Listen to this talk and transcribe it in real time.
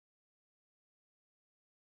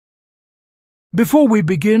Before we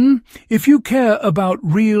begin, if you care about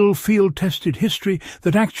real field-tested history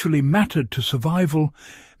that actually mattered to survival,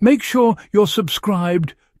 make sure you're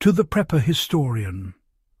subscribed to The Prepper Historian.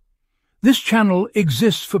 This channel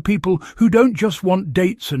exists for people who don't just want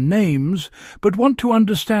dates and names, but want to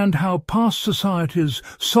understand how past societies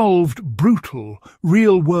solved brutal,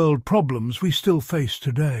 real-world problems we still face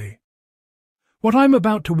today. What I'm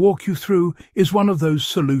about to walk you through is one of those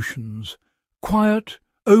solutions, quiet,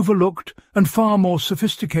 overlooked, and far more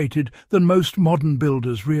sophisticated than most modern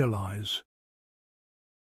builders realize.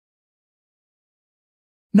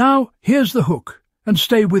 Now, here's the hook, and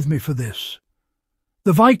stay with me for this.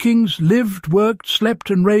 The Vikings lived, worked,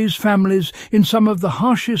 slept, and raised families in some of the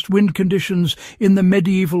harshest wind conditions in the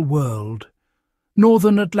medieval world.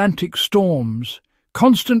 Northern Atlantic storms,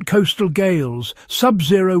 constant coastal gales,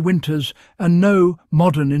 sub-zero winters, and no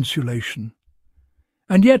modern insulation.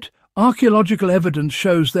 And yet, archaeological evidence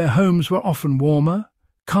shows their homes were often warmer,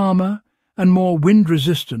 calmer, and more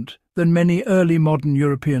wind-resistant than many early modern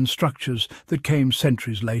European structures that came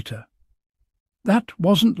centuries later. That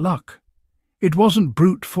wasn't luck. It wasn't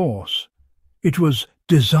brute force. It was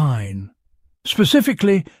design.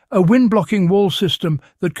 Specifically, a wind-blocking wall system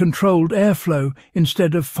that controlled airflow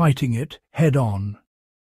instead of fighting it head-on.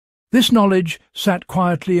 This knowledge sat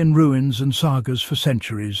quietly in ruins and sagas for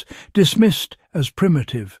centuries, dismissed as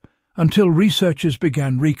primitive, until researchers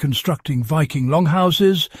began reconstructing Viking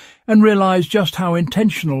longhouses and realized just how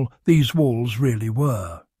intentional these walls really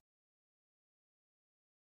were.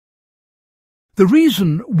 The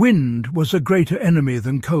reason wind was a greater enemy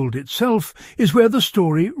than cold itself is where the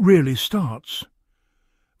story really starts.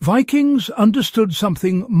 Vikings understood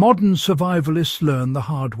something modern survivalists learn the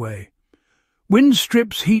hard way. Wind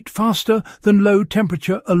strips heat faster than low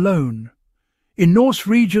temperature alone. In Norse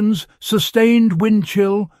regions, sustained wind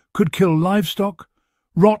chill could kill livestock,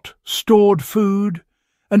 rot stored food,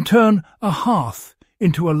 and turn a hearth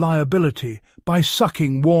into a liability by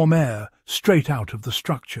sucking warm air straight out of the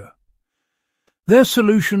structure. Their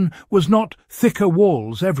solution was not thicker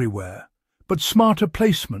walls everywhere, but smarter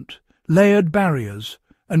placement, layered barriers,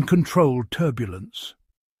 and controlled turbulence.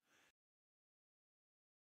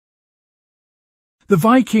 The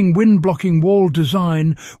Viking wind-blocking wall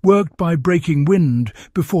design worked by breaking wind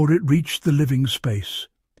before it reached the living space.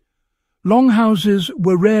 Longhouses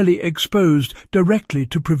were rarely exposed directly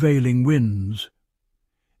to prevailing winds.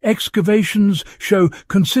 Excavations show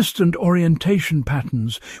consistent orientation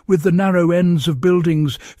patterns, with the narrow ends of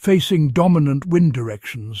buildings facing dominant wind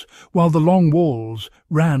directions, while the long walls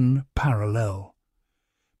ran parallel.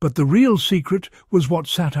 But the real secret was what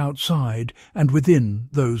sat outside and within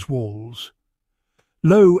those walls.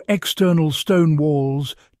 Low external stone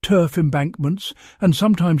walls, turf embankments, and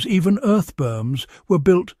sometimes even earth berms were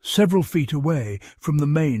built several feet away from the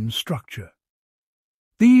main structure.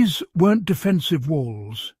 These weren't defensive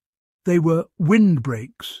walls. They were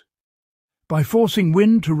windbreaks. By forcing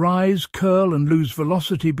wind to rise, curl, and lose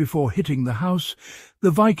velocity before hitting the house,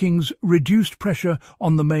 the Vikings reduced pressure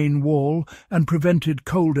on the main wall and prevented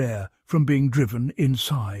cold air from being driven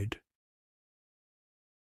inside.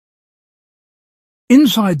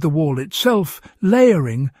 Inside the wall itself,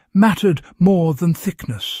 layering mattered more than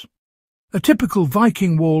thickness. A typical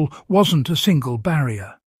Viking wall wasn't a single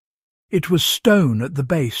barrier. It was stone at the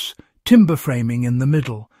base, timber framing in the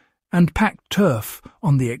middle, and packed turf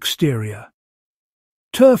on the exterior.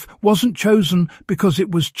 Turf wasn't chosen because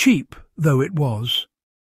it was cheap, though it was.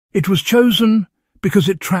 It was chosen because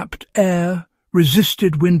it trapped air,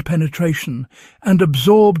 resisted wind penetration, and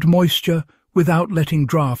absorbed moisture without letting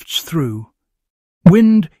drafts through.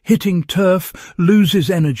 Wind hitting turf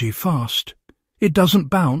loses energy fast. It doesn't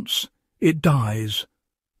bounce, it dies.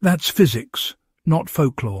 That's physics, not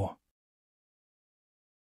folklore.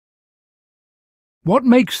 What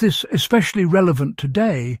makes this especially relevant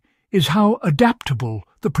today is how adaptable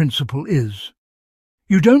the principle is.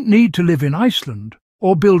 You don't need to live in Iceland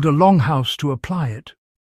or build a longhouse to apply it.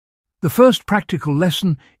 The first practical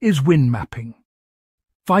lesson is wind mapping.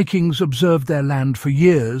 Vikings observed their land for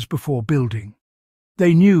years before building.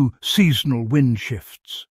 They knew seasonal wind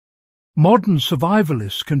shifts. Modern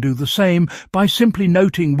survivalists can do the same by simply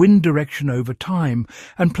noting wind direction over time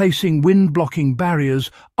and placing wind-blocking barriers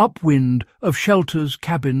upwind of shelters,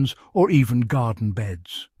 cabins, or even garden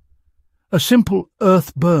beds. A simple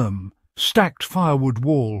earth berm, stacked firewood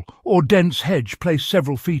wall, or dense hedge placed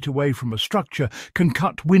several feet away from a structure can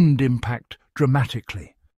cut wind impact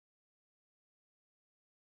dramatically.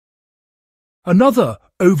 Another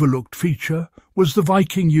overlooked feature was the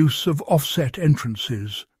Viking use of offset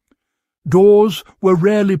entrances. Doors were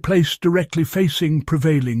rarely placed directly facing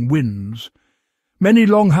prevailing winds. Many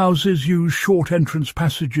longhouses use short entrance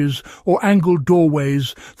passages or angled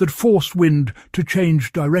doorways that forced wind to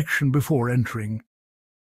change direction before entering.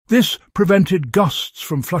 This prevented gusts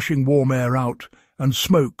from flushing warm air out and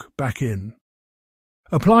smoke back in.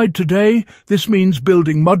 Applied today, this means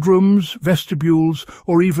building mudrooms, vestibules,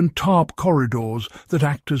 or even tarp corridors that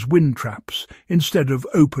act as wind traps instead of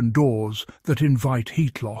open doors that invite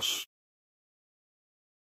heat loss.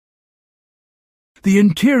 The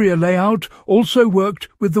interior layout also worked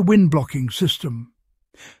with the wind-blocking system.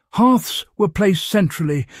 Hearths were placed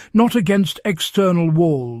centrally, not against external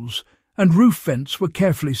walls, and roof vents were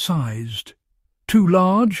carefully sized. Too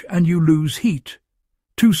large and you lose heat.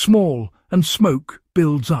 Too small and smoke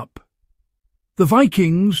builds up. The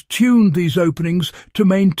Vikings tuned these openings to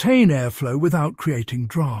maintain airflow without creating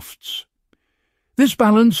drafts. This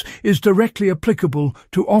balance is directly applicable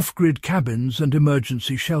to off-grid cabins and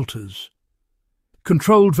emergency shelters.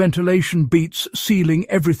 Controlled ventilation beats sealing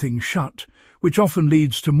everything shut, which often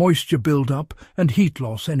leads to moisture build-up and heat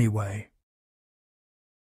loss anyway.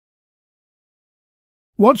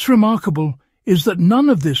 What's remarkable is that none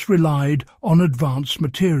of this relied on advanced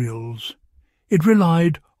materials. It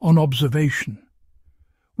relied on observation.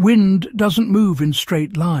 Wind doesn't move in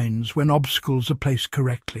straight lines when obstacles are placed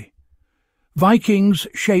correctly. Vikings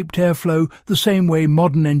shaped airflow the same way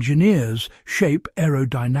modern engineers shape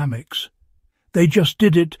aerodynamics. They just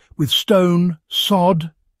did it with stone,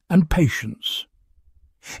 sod, and patience.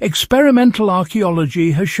 Experimental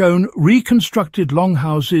archaeology has shown reconstructed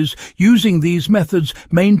longhouses using these methods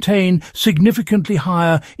maintain significantly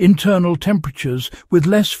higher internal temperatures with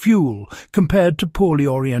less fuel compared to poorly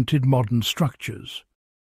oriented modern structures.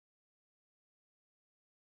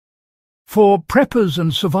 For preppers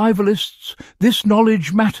and survivalists, this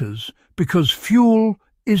knowledge matters because fuel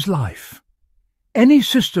is life. Any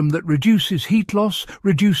system that reduces heat loss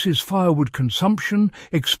reduces firewood consumption,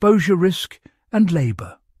 exposure risk, and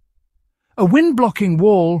labour. A wind-blocking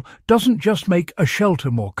wall doesn't just make a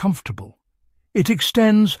shelter more comfortable. It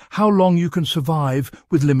extends how long you can survive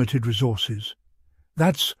with limited resources.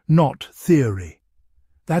 That's not theory.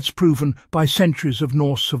 That's proven by centuries of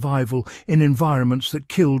Norse survival in environments that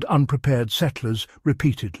killed unprepared settlers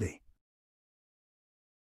repeatedly.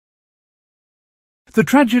 The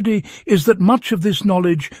tragedy is that much of this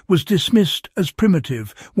knowledge was dismissed as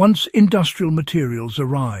primitive once industrial materials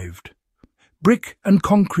arrived. Brick and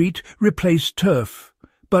concrete replaced turf,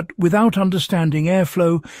 but without understanding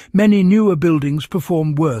airflow, many newer buildings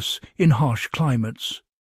perform worse in harsh climates.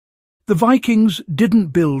 The Vikings didn't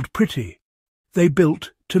build pretty, they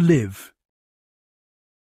built to live.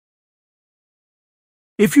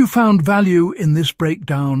 If you found value in this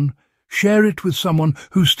breakdown, share it with someone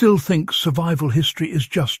who still thinks survival history is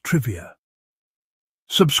just trivia.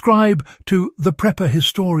 Subscribe to The Prepper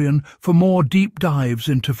Historian for more deep dives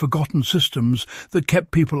into forgotten systems that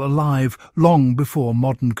kept people alive long before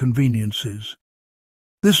modern conveniences.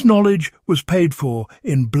 This knowledge was paid for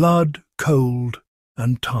in blood, cold,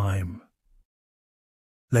 and time.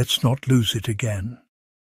 Let's not lose it again.